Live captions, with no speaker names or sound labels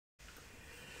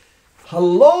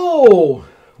Hello,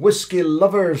 whiskey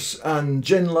lovers and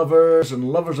gin lovers and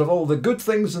lovers of all the good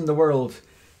things in the world.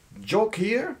 Jock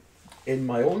here in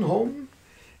my own home,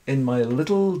 in my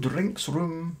little drinks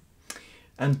room,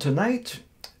 and tonight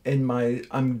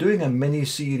I'm doing a mini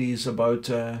series about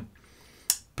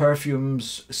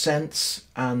perfumes, scents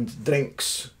and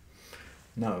drinks.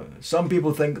 Now, some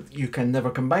people think you can never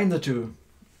combine the two.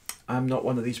 I'm not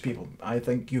one of these people. I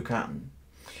think you can.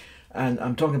 And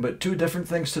I'm talking about two different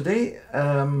things today.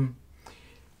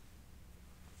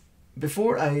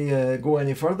 Before I go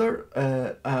any further,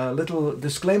 a little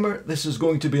disclaimer. This is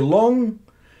going to be long,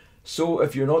 so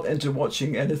if you're not into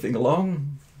watching anything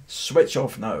long, switch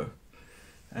off now.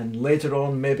 And later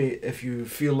on, maybe if you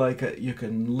feel like it, you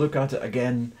can look at it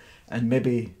again and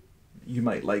maybe you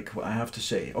might like what I have to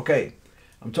say. Okay,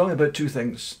 I'm talking about two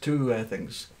things.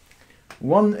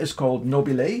 One is called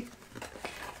Nobile.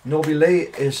 Nobile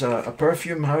is a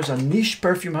perfume house, a niche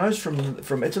perfume house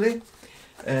from Italy.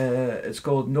 It's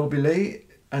called Nobile,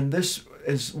 and this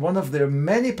is one of their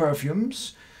many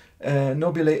perfumes.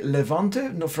 Nobile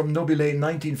Levante, from Nobile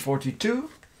 1942.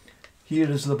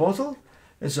 Here is the bottle.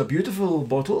 It's a beautiful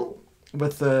bottle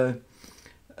with a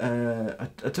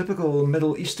typical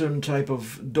Middle Eastern type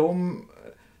of dome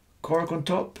cork on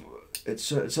top.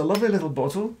 It's a lovely little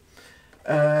bottle.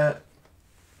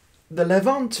 The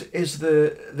Levante is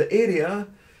the area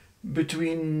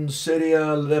between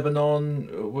Syria,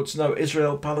 Lebanon, what's now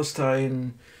Israel,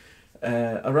 Palestine,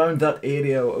 around that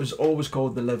area. It was always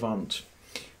called the Levante.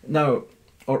 Now,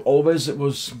 or always, it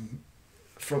was,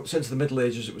 since the Middle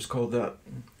Ages, it was called that.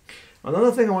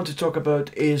 Another thing I want to talk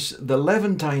about is the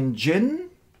Levantine gin,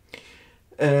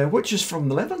 which is from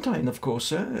the Levantine, of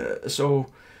course. So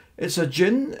it's a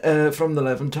gin from the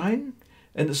Levantine.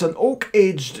 And it's an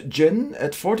oak-aged gin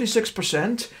at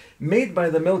 46%, made by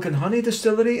the Milk and Honey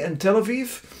Distillery in Tel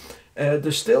Aviv,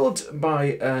 distilled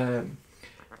by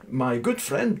my good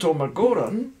friend Tomer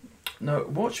Goran. Now,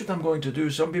 watch what I'm going to do.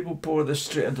 Some people pour this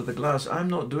straight into the glass. I'm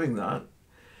not doing that.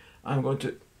 I'm going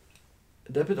to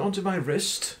dip it onto my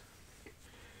wrist,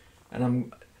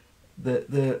 and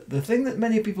the thing that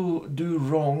many people do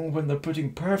wrong when they're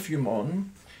putting perfume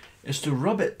on is to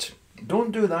rub it.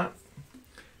 Don't do that.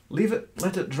 Leave it,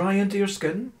 let it dry into your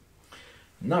skin.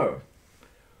 Now,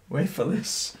 wait for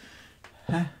this.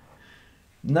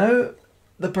 Now,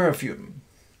 the perfume.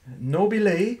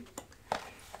 Nobile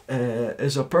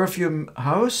is a perfume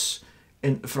house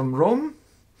from Rome.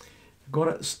 Got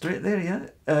it straight there,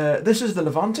 yeah. This is the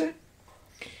Levante,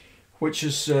 which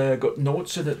has got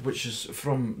notes in it which is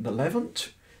from the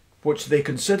Levant, which they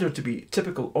consider to be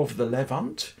typical of the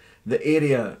Levant, the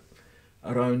area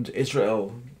around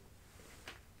Israel.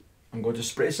 I'm going to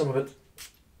spray some of it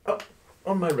up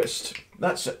on my wrist.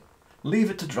 That's it. Leave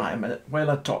it to dry a minute while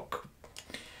I talk.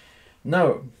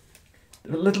 Now,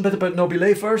 a little bit about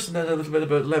Nobile first, and then a little bit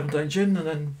about Levantine gin, and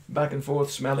then back and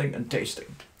forth smelling and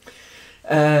tasting.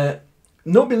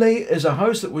 Nobile is a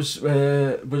house that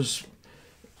was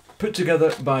put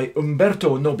together by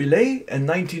Umberto Nobile in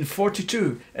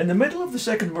 1942, in the middle of the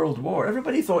Second World War.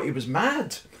 Everybody thought he was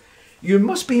mad. You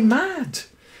must be mad.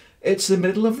 It's the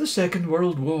middle of the Second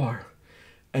World War,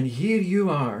 and here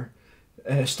you are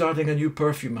starting a new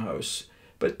perfume house.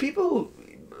 But people,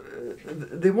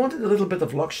 they wanted a little bit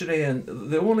of luxury, and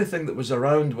the only thing that was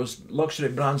around was luxury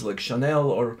brands like Chanel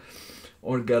or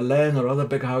Guerlain or other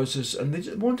big houses, and they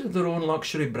just wanted their own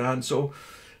luxury brand. So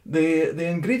the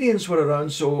ingredients were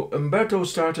around, so Umberto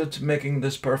started making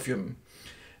this perfume.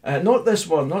 Not this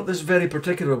one, not this very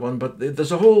particular one, but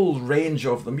there's a whole range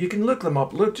of them. You can look them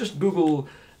up. Look, just Google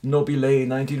Nobile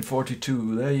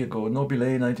 1942. There you go, Nobile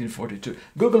 1942.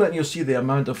 Google it and you'll see the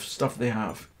amount of stuff they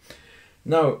have.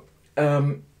 Now,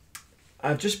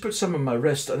 I've just put some on my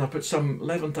wrist, and I put some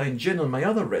Levantine gin on my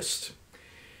other wrist.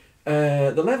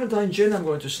 The Levantine gin I'm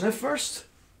going to sniff first.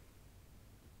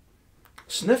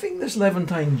 Sniffing this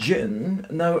Levantine gin,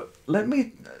 now let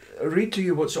me read to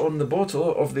you what's on the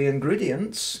bottle of the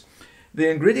ingredients. The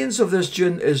ingredients of this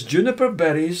gin is juniper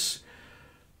berries,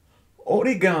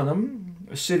 origanum,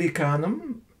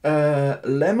 siricanum,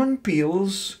 lemon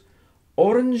peels,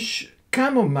 orange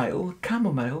chamomile,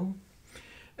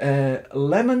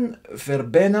 lemon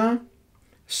verbena,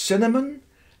 cinnamon,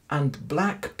 and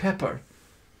black pepper.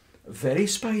 Very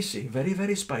spicy, very,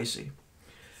 very spicy.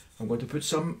 I'm going to put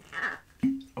some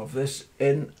of this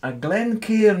in a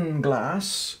Glencairn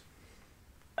glass,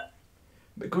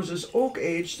 because it's oak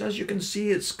aged. As you can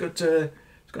see, it's got a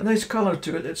nice colour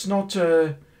to it. It's not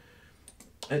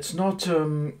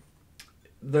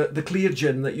the clear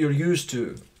gin that you're used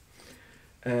to.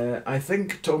 I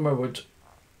think Tomer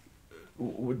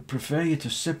would prefer you to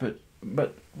sip it,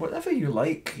 but whatever you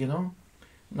like, you know.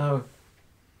 Now,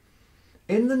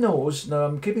 in the nose, now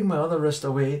I'm keeping my other wrist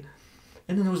away,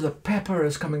 in the nose the pepper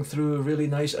is coming through really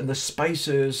nice, and the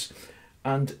spices,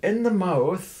 and in the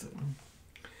mouth,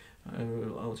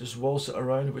 I'll just waltz it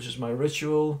around, which is my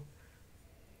ritual.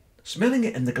 Smelling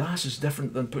it in the glass is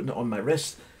different than putting it on my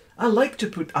wrist. I like to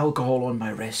put alcohol on my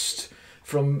wrist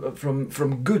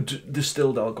from good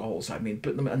distilled alcohols. I mean,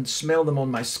 put them and smell them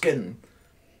on my skin.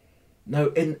 Now,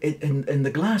 in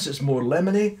the glass, it's more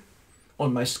lemony.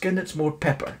 On my skin, it's more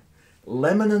pepper.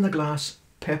 Lemon in the glass,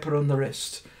 pepper on the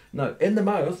wrist. Now, in the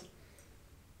mouth,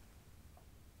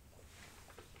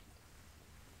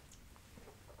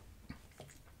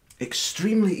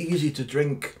 extremely easy to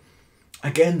drink.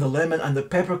 Again, the lemon and the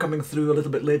pepper coming through a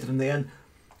little bit later in the end.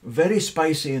 Very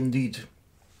spicy indeed.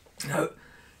 Now,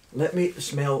 let me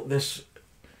smell this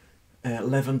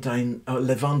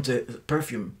Levante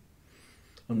perfume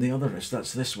on the other wrist.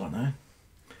 That's this one, eh?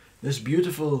 This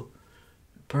beautiful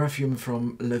perfume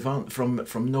from Levante,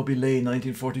 from Nobile,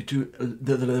 1942,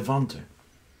 the Levante.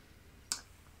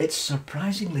 It's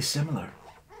surprisingly similar.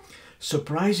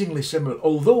 Surprisingly similar,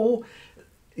 although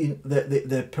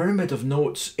the pyramid of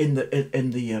notes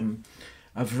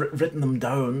I've written them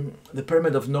down. The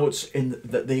pyramid of notes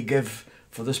that they give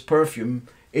for this perfume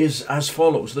is as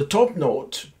follows. The top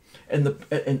note in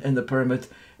the pyramid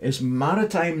is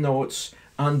maritime notes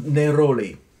and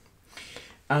neroli,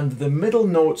 and the middle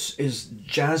notes is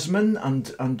jasmine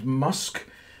and musk,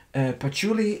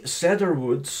 patchouli, cedar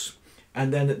woods,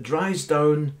 and then it dries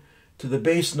down to the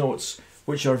base notes,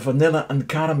 which are vanilla and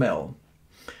caramel.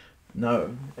 Now,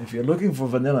 if you're looking for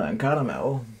vanilla and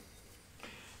caramel,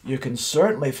 you can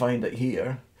certainly find it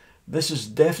here. This is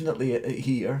definitely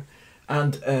here.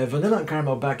 And vanilla and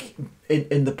caramel back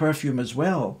in the perfume as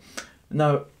well.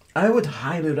 Now, I would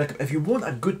highly recommend, if you want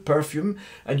a good perfume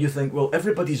and you think, well,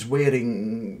 everybody's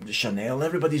wearing Chanel,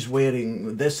 everybody's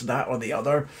wearing this, that or the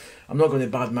other. I'm not going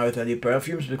to badmouth any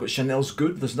perfumes because Chanel's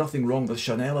good. There's nothing wrong with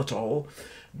Chanel at all.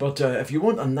 But if you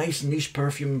want a nice niche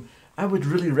perfume, I would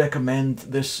really recommend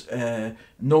this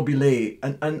Nobile,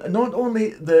 and not only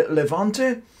the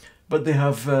Levante, but they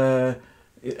have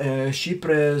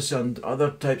chypres and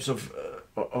other types of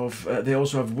they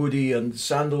also have woody and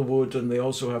sandalwood, and they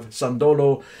also have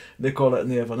sandolo, they call it, and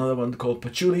they have another one called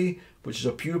patchouli, which is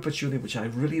a pure patchouli, which I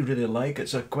really, really like.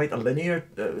 It's quite a linear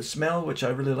smell, which I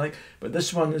really like, but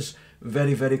this one is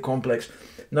very, very complex.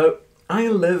 Now, I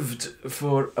lived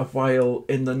for a while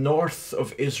in the north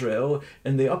of Israel,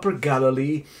 in the Upper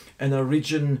Galilee, in a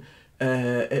region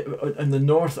in the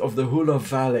north of the Hula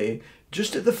Valley,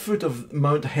 just at the foot of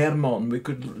Mount Hermon. We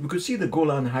could see the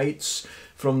Golan Heights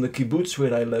from the kibbutz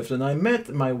where I lived, and I met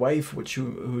my wife,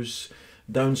 who's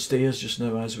downstairs just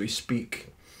now as we speak,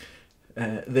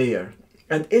 there.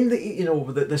 And in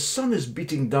the sun is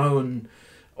beating down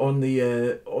on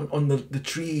the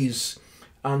trees.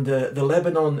 And the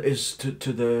Lebanon is to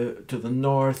the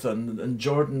north, and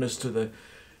Jordan is to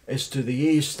the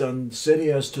east, and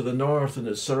Syria is to the north, and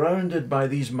it's surrounded by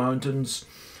these mountains.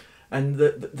 And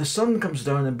the sun comes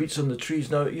down and beats on the trees.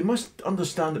 Now, you must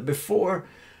understand that before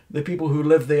the people who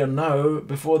live there now,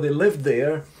 before they lived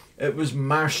there, it was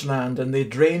marshland and they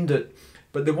drained it.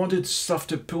 But they wanted stuff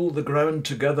to pull the ground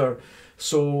together,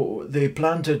 so they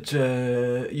planted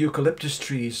eucalyptus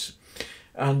trees.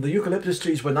 And the eucalyptus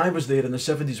trees, when I was there in the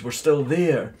 70s, were still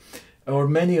there, or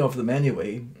many of them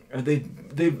anyway.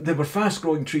 They were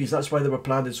fast-growing trees. That's why they were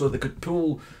planted, so they could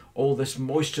pull all this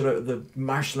moisture out of the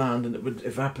marshland and it would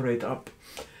evaporate up.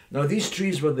 Now, these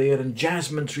trees were there, and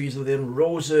jasmine trees were there, and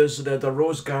roses. They had a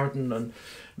rose garden, and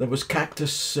there was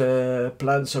cactus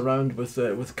plants around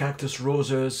with cactus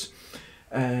roses,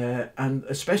 and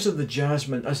especially the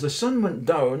jasmine. As the sun went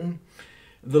down,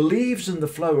 the leaves and the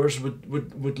flowers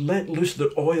would let loose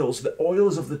the oils. The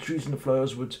oils of the trees and the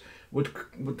flowers would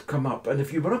come up. And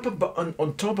if you were up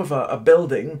on top of a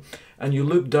building and you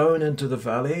look down into the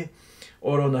valley,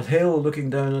 or on a hill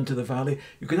looking down into the valley,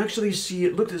 you can actually see,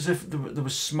 it looked as if there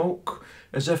was smoke,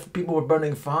 as if people were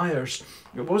burning fires.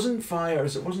 It wasn't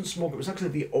fires, it wasn't smoke, it was actually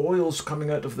the oils coming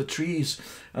out of the trees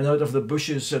and out of the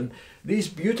bushes. And these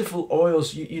beautiful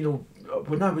oils, you know,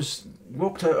 when I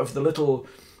walked out of the little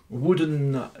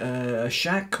wooden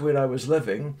shack where I was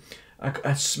living,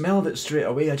 I smelled it straight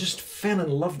away. I just fell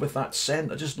in love with that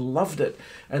scent. I just loved it.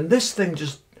 And this thing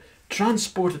just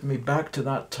transported me back to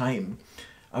that time.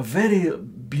 A very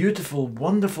beautiful,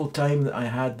 wonderful time that I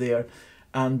had there.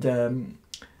 And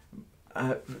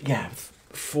yeah,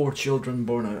 4 children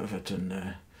born out of it,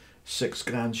 and 6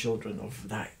 grandchildren of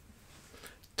that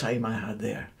time I had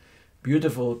there.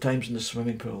 Beautiful times in the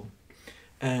swimming pool.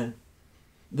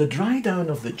 The dry down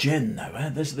of the gin now,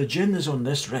 the gin is on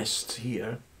this wrist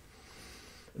here,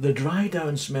 the dry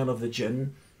down smell of the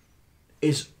gin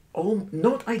is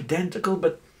not identical,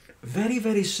 but very,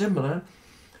 very similar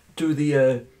to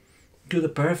the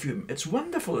perfume. It's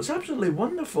wonderful. It's absolutely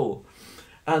wonderful,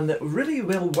 and really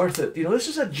well worth it. You know, this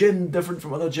is a gin different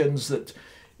from other gins. That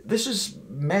this is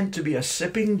meant to be a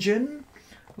sipping gin,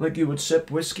 like you would sip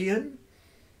whiskey in.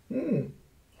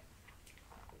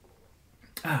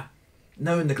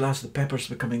 Now in the glass the peppers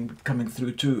were coming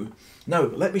through too. Now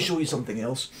let me show you something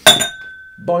else.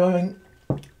 Boing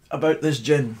about this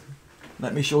gin.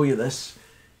 Let me show you this.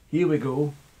 Here we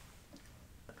go.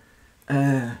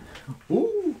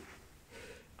 Ooh,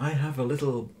 I have a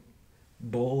little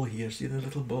ball here. See the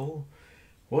little ball?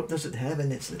 What does it have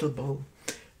in its little ball?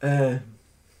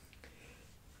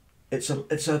 It's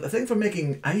a thing for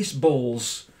making ice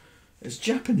balls. It's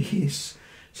Japanese.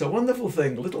 It's a wonderful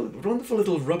thing, wonderful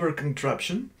little rubber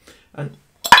contraption, and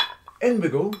in we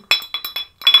go.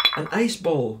 An ice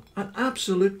ball, an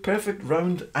absolute perfect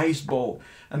round ice ball.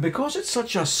 And because it's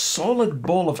such a solid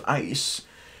ball of ice,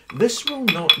 this will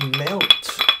not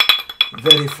melt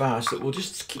very fast. It will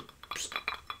just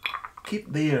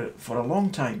keep there for a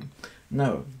long time.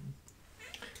 Now,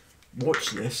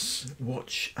 watch this.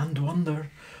 Watch and wonder.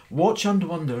 Watch and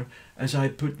wonder as I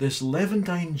put this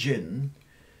Levantine gin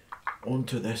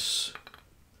onto this.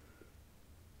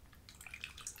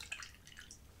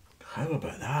 How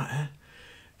about that, eh?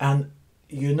 And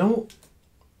you know,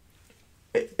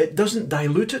 it doesn't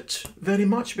dilute it very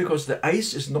much because the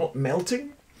ice is not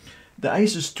melting. The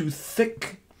ice is too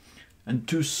thick and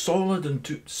too solid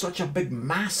and such a big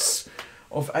mass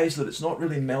of ice that it's not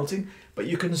really melting. But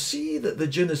you can see that the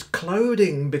gin is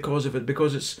clouding because of it,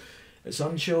 because it's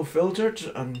unchill filtered,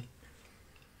 and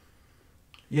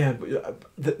yeah,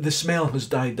 the smell has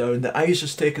died down. The ice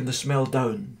has taken the smell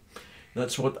down.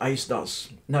 That's what ice does.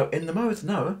 Now in the mouth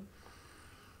now,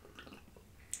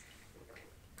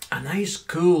 a nice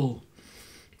cool,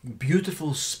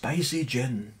 beautiful spicy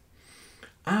gin.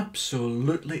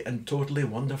 Absolutely and totally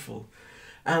wonderful.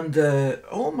 And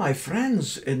all my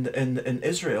friends in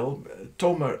Israel,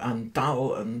 Tomer and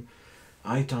Tal and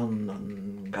Aitan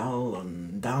and Gal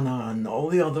and Dana and all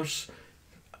the others,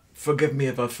 forgive me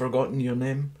if I've forgotten your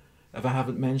name, if I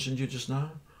haven't mentioned you just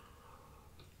now.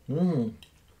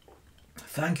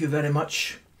 Thank you very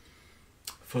much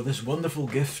for this wonderful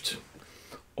gift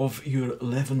of your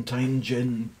Levantine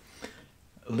gin.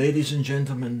 Ladies and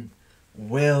gentlemen,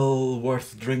 well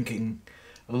worth drinking.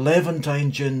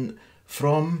 Levantine gin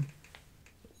from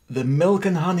the Milk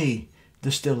and Honey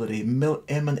distillery,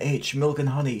 M&H, Milk and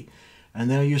Honey. And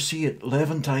there you see it,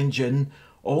 Levantine gin,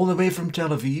 all the way from Tel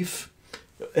Aviv,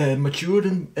 matured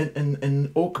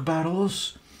in oak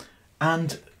barrels,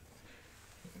 and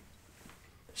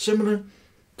similar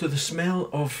to the smell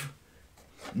of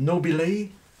Nobile,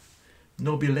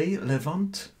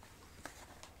 Levante.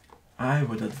 I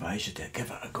would advise you to give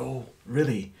it a go,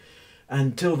 really.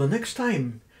 Until the next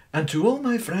time, and to all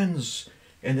my friends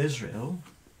in Israel,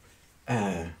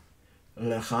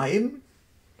 L'chaim,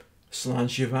 Slan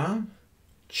Shiva,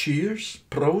 cheers,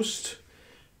 prost,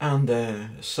 and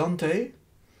Santé,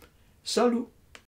 salut.